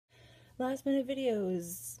Last minute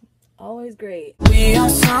videos, always great. We are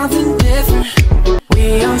something different.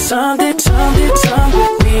 We are something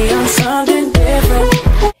we are something different.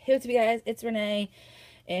 Hey, what's up, you guys? It's Renae,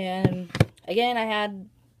 and again, I had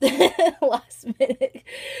last minute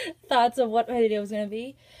thoughts of what my video was going to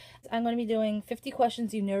be. I'm going to be doing 50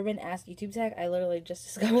 questions you've never been asked YouTube tag. I literally just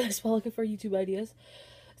discovered this while looking for YouTube ideas.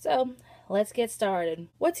 So, let's get started.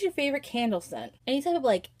 What's your favorite candle scent? Any type of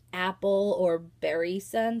like apple or berry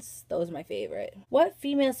scents, those are my favorite. What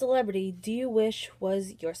female celebrity do you wish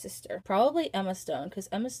was your sister? Probably Emma Stone, because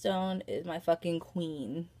Emma Stone is my fucking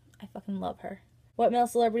queen. I fucking love her. What male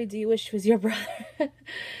celebrity do you wish was your brother?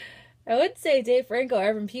 I would say Dave Franco or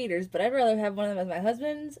Evan Peters, but I'd rather have one of them as my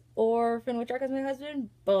husband or Finn Wittrock as my husband,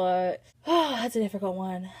 but that's a difficult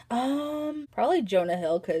one. Probably Jonah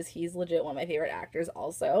Hill, because he's legit one of my favorite actors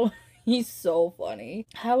also. He's so funny.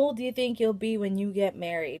 How old do you think you'll be when you get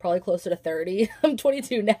married? Probably closer to 30. I'm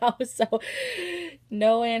 22 now, so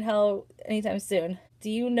no in hell anytime soon. Do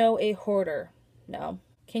you know a hoarder? No.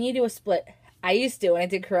 Can you do a split? I used to when I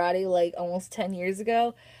did karate like almost 10 years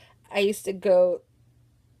ago. I used to go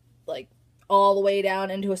like all the way down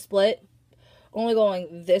into a split. Only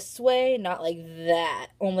going this way, not like that.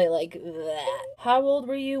 Only like that. How old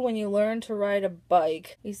were you when you learned to ride a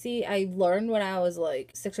bike? You see, I learned when I was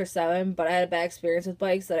like 6 or 7, but I had a bad experience with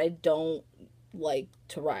bikes that I don't like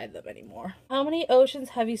to ride them anymore. How many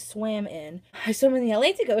oceans have you swam in? I swim in the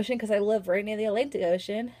Atlantic Ocean because I live right near the Atlantic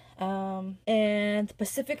Ocean. And the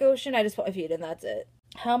Pacific Ocean, I just put my feet in, that's it.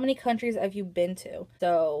 How many countries have you been to?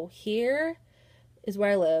 So here is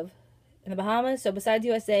where I live. In the Bahamas, so besides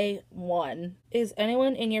USA, 1. Is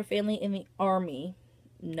anyone in your family in the army?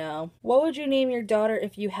 No. What would you name your daughter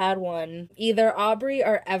if you had one? Either Aubrey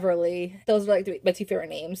or Everly. Those are like my two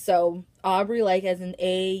favorite names. So Aubrey, like as in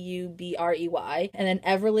Aubrey, and then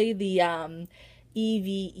Everly, the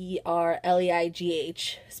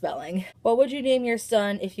Everleigh spelling. What would you name your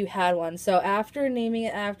son if you had one? So after naming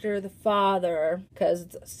it after the father, because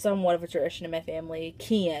it's somewhat of a tradition in my family,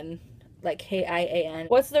 Kian. Like Kian.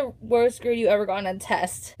 What's the worst grade you ever got on a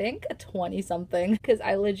test? I think a 20-something, because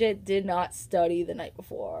I legit did not study the night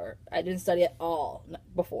before. I didn't study at all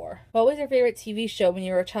before. What was your favorite TV show when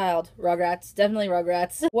you were a child? Rugrats. Definitely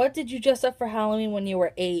Rugrats. What did you dress up for Halloween when you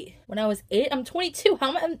were 8? When I was 8? I'm 22.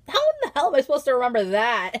 How in the hell am I supposed to remember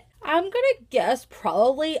that? I'm gonna guess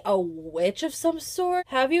probably a witch of some sort.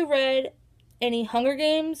 Have you read any Hunger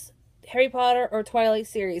Games, Harry Potter, or Twilight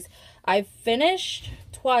series? I've finished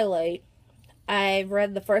Twilight. I've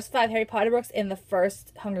read the first 5 Harry Potter books and the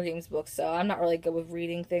first Hunger Games books, so I'm not really good with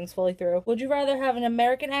reading things fully through. Would you rather have an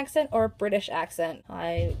American accent or a British accent?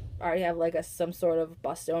 I already have like some sort of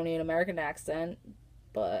Bostonian American accent,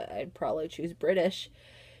 but I'd probably choose British,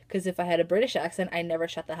 because if I had a British accent, I'd never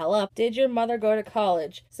shut the hell up. Did your mother go to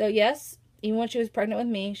college? So yes, even when she was pregnant with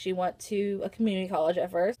me, she went to a community college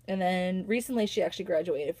at first, and then recently she actually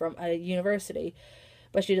graduated from a university.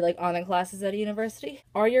 But she did like online classes at a university.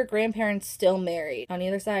 Are your grandparents still married? On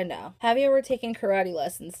either side, no. Have you ever taken karate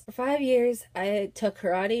lessons? For 5 years, I took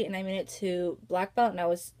karate and I made it to black belt, and I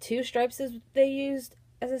was 2 stripes as they used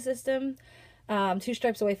as a system. 2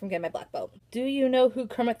 stripes away from getting my black belt. Do you know who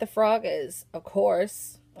Kermit the Frog is? Of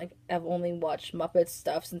course. Like, I've only watched Muppets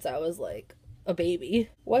stuff since I was like a baby.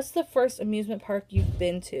 What's the first amusement park you've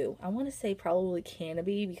been to? I want to say probably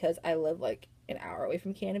Canopy, because I live like an hour away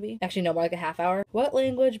from Canopy. Actually, no, more like a half hour. What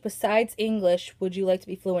language besides English would you like to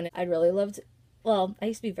be fluent in? I'd really love to. Well, I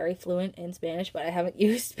used to be very fluent in Spanish, but I haven't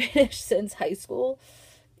used Spanish since high school.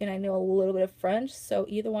 And I know a little bit of French, so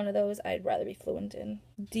either one of those I'd rather be fluent in.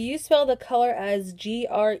 Do you spell the color as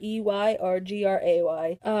G-R-E-Y or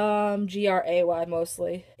G-R-A-Y? G-R-A-Y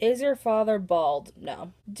mostly. Is your father bald?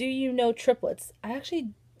 No. Do you know triplets? I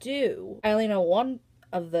actually do. I only know one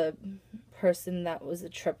of the person that was a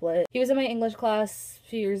triplet. He was in my English class a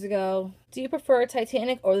few years ago. Do you prefer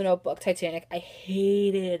Titanic or The Notebook? Titanic. I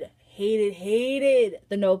hated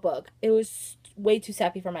The Notebook. It was way too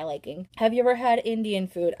sappy for my liking. Have you ever had Indian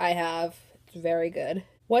food? I have. It's very good.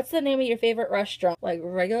 What's the name of your favorite restaurant? Like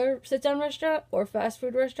regular sit-down restaurant or fast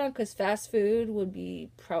food restaurant? Because fast food would be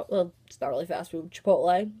well, it's not really fast food.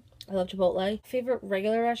 Chipotle. I love Chipotle. Favorite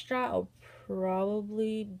regular restaurant? Oh,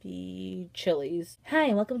 probably be Chili's.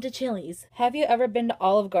 Hi, welcome to Chili's. Have you ever been to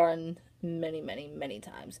Olive Garden? Many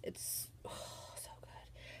times. It's so good.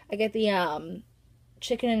 I get the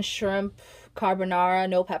chicken and shrimp carbonara,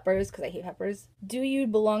 no peppers, because I hate peppers. Do you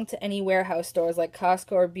belong to any warehouse stores like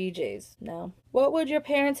Costco or BJ's? No. What would your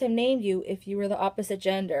parents have named you if you were the opposite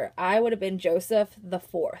gender? I would have been Joseph the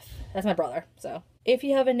 4th. That's my brother, so. If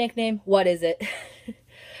you have a nickname, what is it?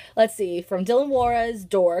 Let's see. From Dylan Juarez,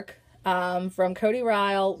 Dork. From Cody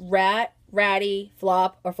Ryle, Rat, Ratty,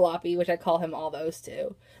 Flop, or Floppy, which I call him all those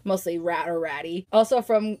too. Mostly Rat or Ratty. Also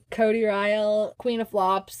from Cody Ryle, Queen of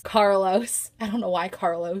Flops, Carlos. I don't know why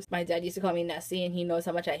Carlos. My dad used to call me Nessie, and he knows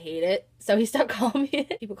how much I hate it, so he stopped calling me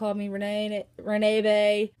it. People call me Renae,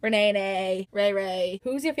 Renae, Ray.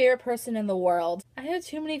 Who's your favorite person in the world? I have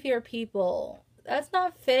too many favorite people. That's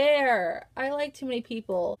not fair. I like too many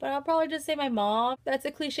people. But I'll probably just say my mom. That's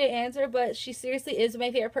a cliche answer, but she seriously is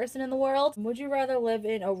my favorite person in the world. Would you rather live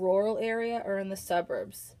in a rural area or in the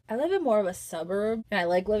suburbs? I live in more of a suburb, and I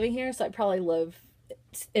like living here, so I'd probably live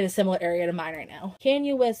in a similar area to mine right now. Can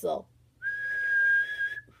you whistle?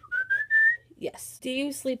 Yes. Do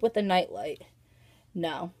you sleep with a nightlight?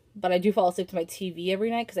 No. But I do fall asleep to my TV every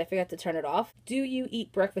night because I forget to turn it off. Do you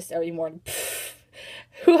eat breakfast every morning?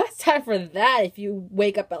 Who has time for that if you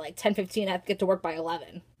wake up at like 10:15 and have to get to work by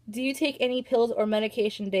 11? Do you take any pills or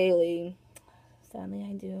medication daily? Sadly,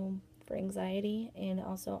 I do, for anxiety, and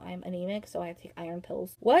also I'm anemic, so I have to take iron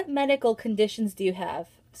pills. What medical conditions do you have?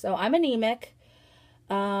 So I'm anemic.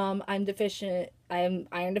 I'm iron deficient,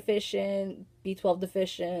 B12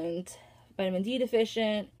 deficient, vitamin D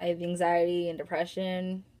deficient. I have anxiety and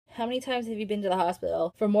depression. How many times have you been to the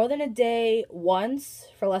hospital? For more than a day, once.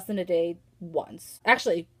 For less than a day, once.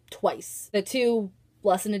 Actually, twice. The 2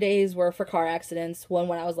 less than a days were for car accidents. One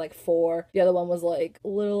when I was like 4. The other one was like a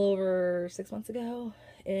little over 6 months ago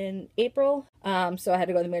in April. So I had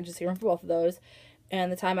to go to the emergency room for both of those.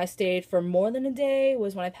 And the time I stayed for more than a day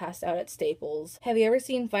was when I passed out at Staples. Have you ever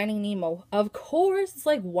seen Finding Nemo? Of course! It's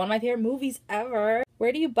like one of my favorite movies ever.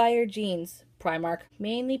 Where do you buy your jeans? Primark.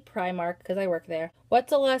 Mainly Primark, because I work there.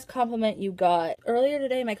 What's the last compliment you got? Earlier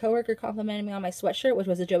today, my coworker complimented me on my sweatshirt, which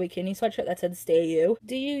was a Joey Kinney sweatshirt that said "Stay You."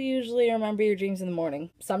 Do you usually remember your dreams in the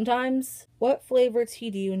morning? Sometimes. What flavor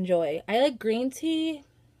tea do you enjoy? I like green tea,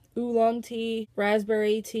 oolong tea,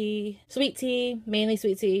 raspberry tea, sweet tea, mainly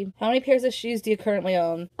sweet tea. How many pairs of shoes do you currently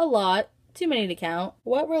own? A lot. Too many to count.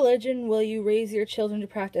 What religion will you raise your children to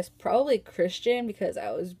practice? Probably Christian, because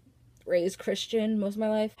I was raised Christian most of my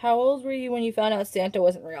life. How old were you when you found out Santa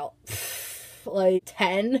wasn't real? Like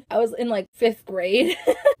 10. I was in like 5th grade.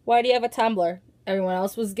 Why do you have a Tumblr? Everyone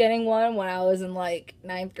else was getting one when I was in like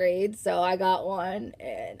 9th grade, so I got one,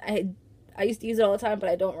 and I used to use it all the time, but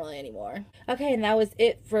I don't really anymore. Okay, and that was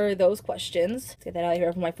it for those questions. Let's get that out of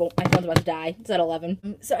here before my phone's about to die. It's at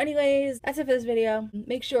 11. So anyways, that's it for this video.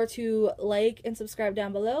 Make sure to like and subscribe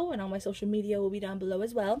down below, and all my social media will be down below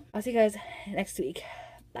as well. I'll see you guys next week.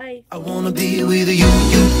 Bye. I wanna be with you,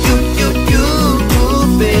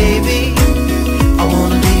 baby. I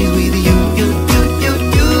wanna be